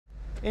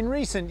In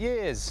recent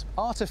years,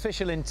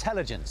 artificial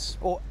intelligence,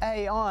 or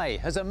AI,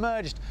 has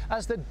emerged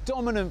as the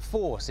dominant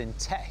force in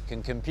tech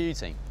and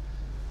computing.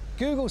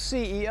 Google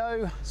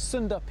CEO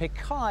Sundar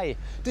Pichai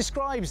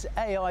describes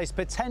AI's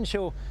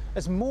potential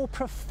as more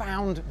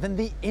profound than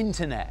the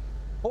internet,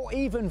 or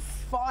even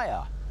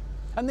fire.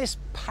 And this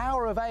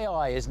power of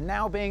AI is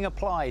now being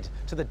applied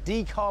to the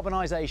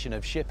decarbonisation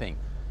of shipping,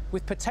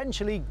 with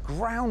potentially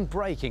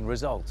groundbreaking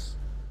results.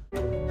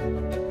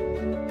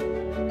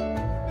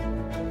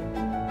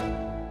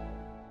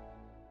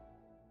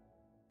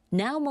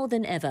 Now more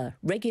than ever,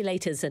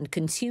 regulators and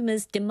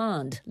consumers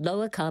demand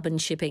lower carbon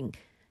shipping.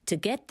 To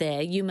get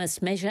there, you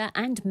must measure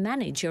and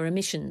manage your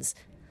emissions.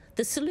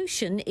 The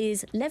solution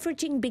is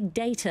leveraging big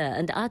data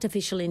and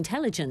artificial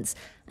intelligence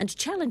and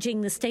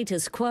challenging the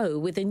status quo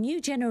with a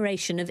new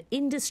generation of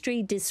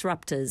industry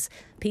disruptors,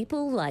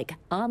 people like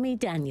Army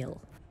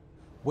Daniel.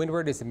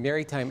 Windward is a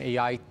maritime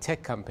AI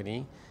tech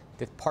company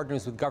that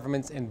partners with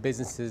governments and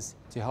businesses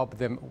to help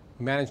them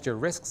manage their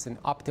risks and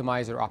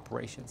optimize their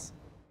operations.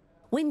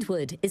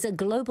 Windward is a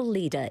global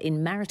leader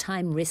in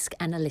maritime risk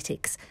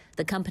analytics.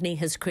 The company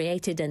has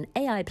created an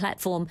AI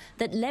platform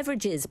that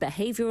leverages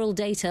behavioural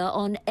data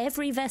on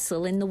every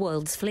vessel in the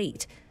world's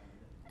fleet.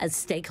 As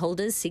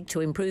stakeholders seek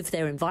to improve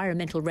their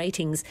environmental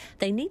ratings,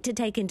 they need to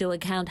take into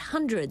account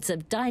hundreds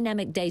of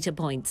dynamic data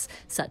points,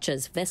 such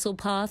as vessel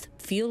path,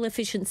 fuel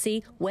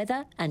efficiency,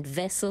 weather, and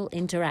vessel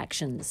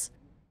interactions.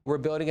 We're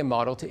building a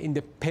model to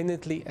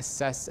independently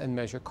assess and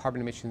measure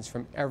carbon emissions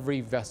from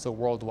every vessel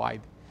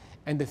worldwide.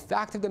 And the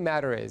fact of the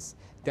matter is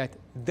that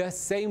the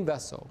same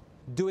vessel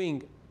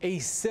doing a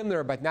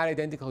similar but not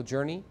identical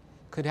journey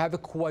could have a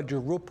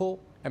quadruple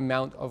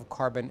amount of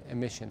carbon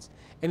emissions.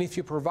 And if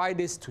you provide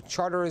this to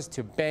charterers,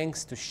 to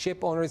banks, to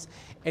ship owners,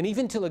 and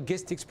even to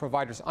logistics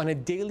providers on a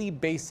daily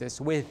basis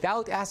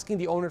without asking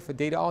the owner for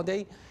data all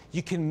day,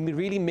 you can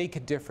really make a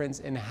difference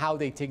in how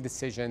they take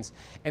decisions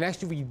and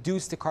actually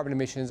reduce the carbon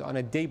emissions on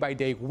a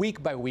day-by-day,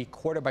 week-by-week,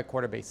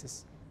 quarter-by-quarter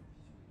basis.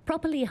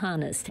 Properly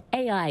harnessed,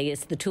 AI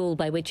is the tool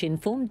by which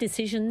informed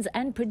decisions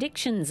and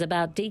predictions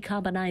about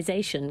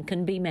decarbonisation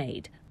can be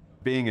made.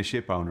 Being a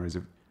ship owner is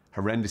a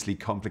horrendously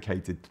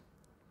complicated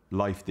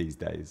life these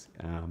days.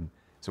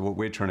 So what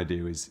we're trying to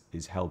do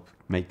is help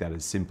make that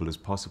as simple as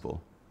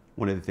possible.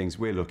 One of the things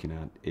we're looking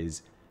at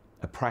is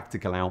a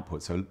practical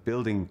output, so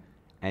building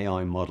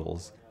AI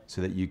models so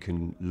that you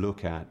can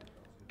look at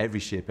every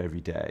ship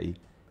every day,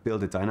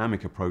 build a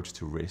dynamic approach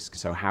to risk.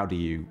 So how do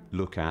you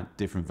look at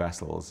different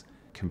vessels,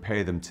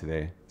 compare them to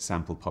their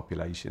sample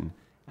population,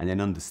 and then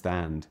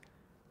understand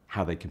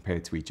how they compare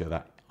to each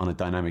other on a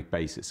dynamic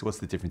basis. So what's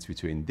the difference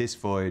between this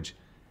voyage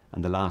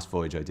and the last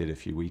voyage I did a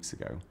few weeks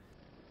ago?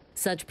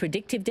 Such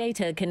predictive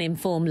data can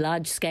inform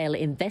large-scale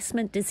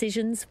investment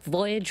decisions,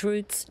 voyage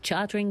routes,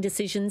 chartering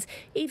decisions,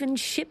 even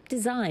ship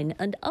design,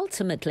 and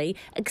ultimately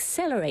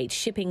accelerate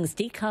shipping's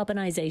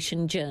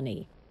decarbonisation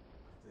journey.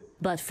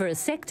 But for a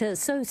sector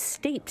so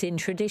steeped in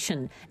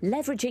tradition,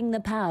 leveraging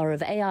the power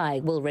of AI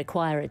will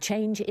require a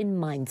change in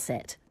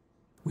mindset.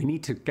 We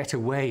need to get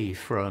away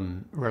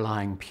from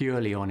relying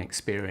purely on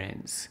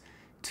experience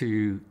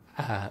to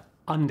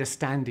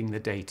understanding the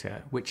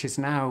data, which is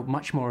now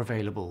much more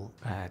available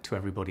to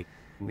everybody.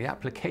 The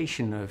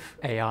application of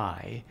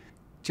AI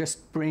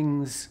just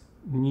brings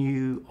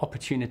new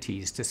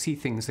opportunities to see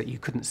things that you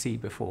couldn't see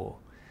before.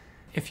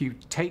 If you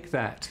take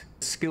that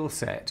skill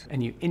set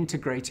and you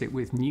integrate it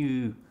with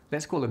new,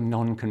 let's call them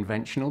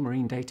non-conventional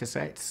marine data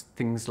sets,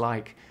 things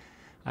like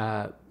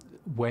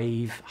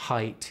wave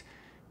height,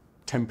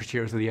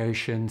 temperature of the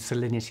ocean,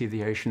 salinity of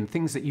the ocean,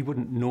 things that you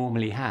wouldn't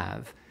normally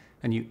have,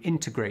 and you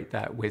integrate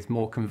that with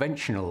more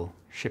conventional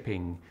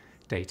shipping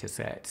data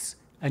sets,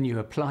 and you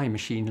apply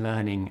machine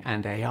learning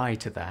and AI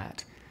to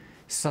that,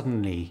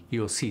 suddenly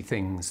you'll see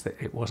things that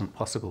it wasn't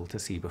possible to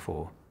see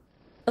before.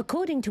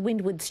 According to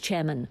Windward's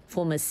chairman,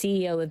 former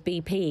CEO of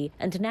BP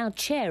and now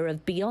chair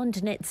of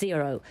Beyond Net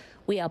Zero,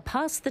 we are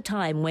past the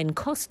time when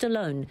cost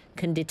alone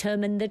can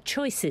determine the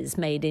choices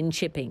made in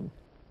shipping.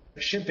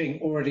 Shipping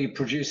already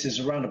produces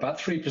around about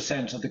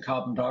 3% of the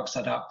carbon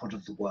dioxide output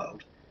of the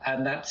world,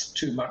 and that's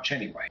too much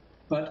anyway.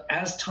 But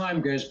as time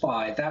goes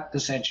by, that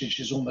percentage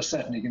is almost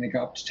certainly going to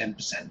go up to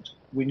 10%.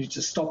 We need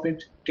to stop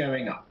it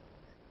going up,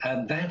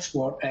 and that's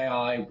what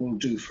AI will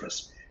do for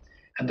us.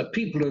 And the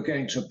people who are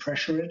going to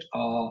pressure it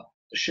are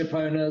the ship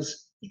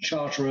owners, the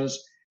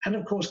charterers, and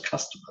of course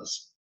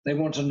customers. They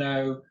want to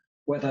know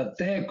whether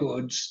their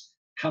goods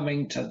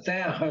coming to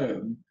their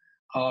home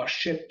are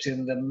shipped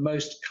in the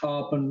most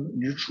carbon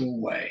neutral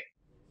way.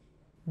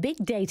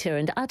 Big data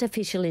and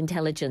artificial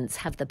intelligence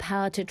have the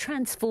power to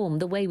transform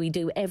the way we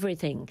do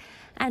everything.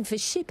 And for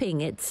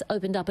shipping, it's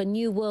opened up a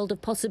new world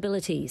of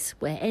possibilities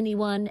where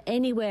anyone,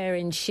 anywhere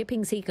in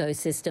shipping's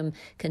ecosystem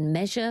can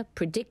measure,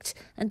 predict,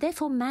 and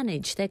therefore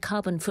manage their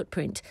carbon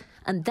footprint.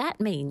 And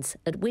that means,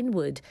 at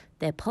Windward,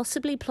 they're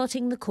possibly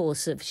plotting the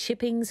course of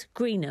shipping's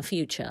greener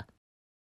future.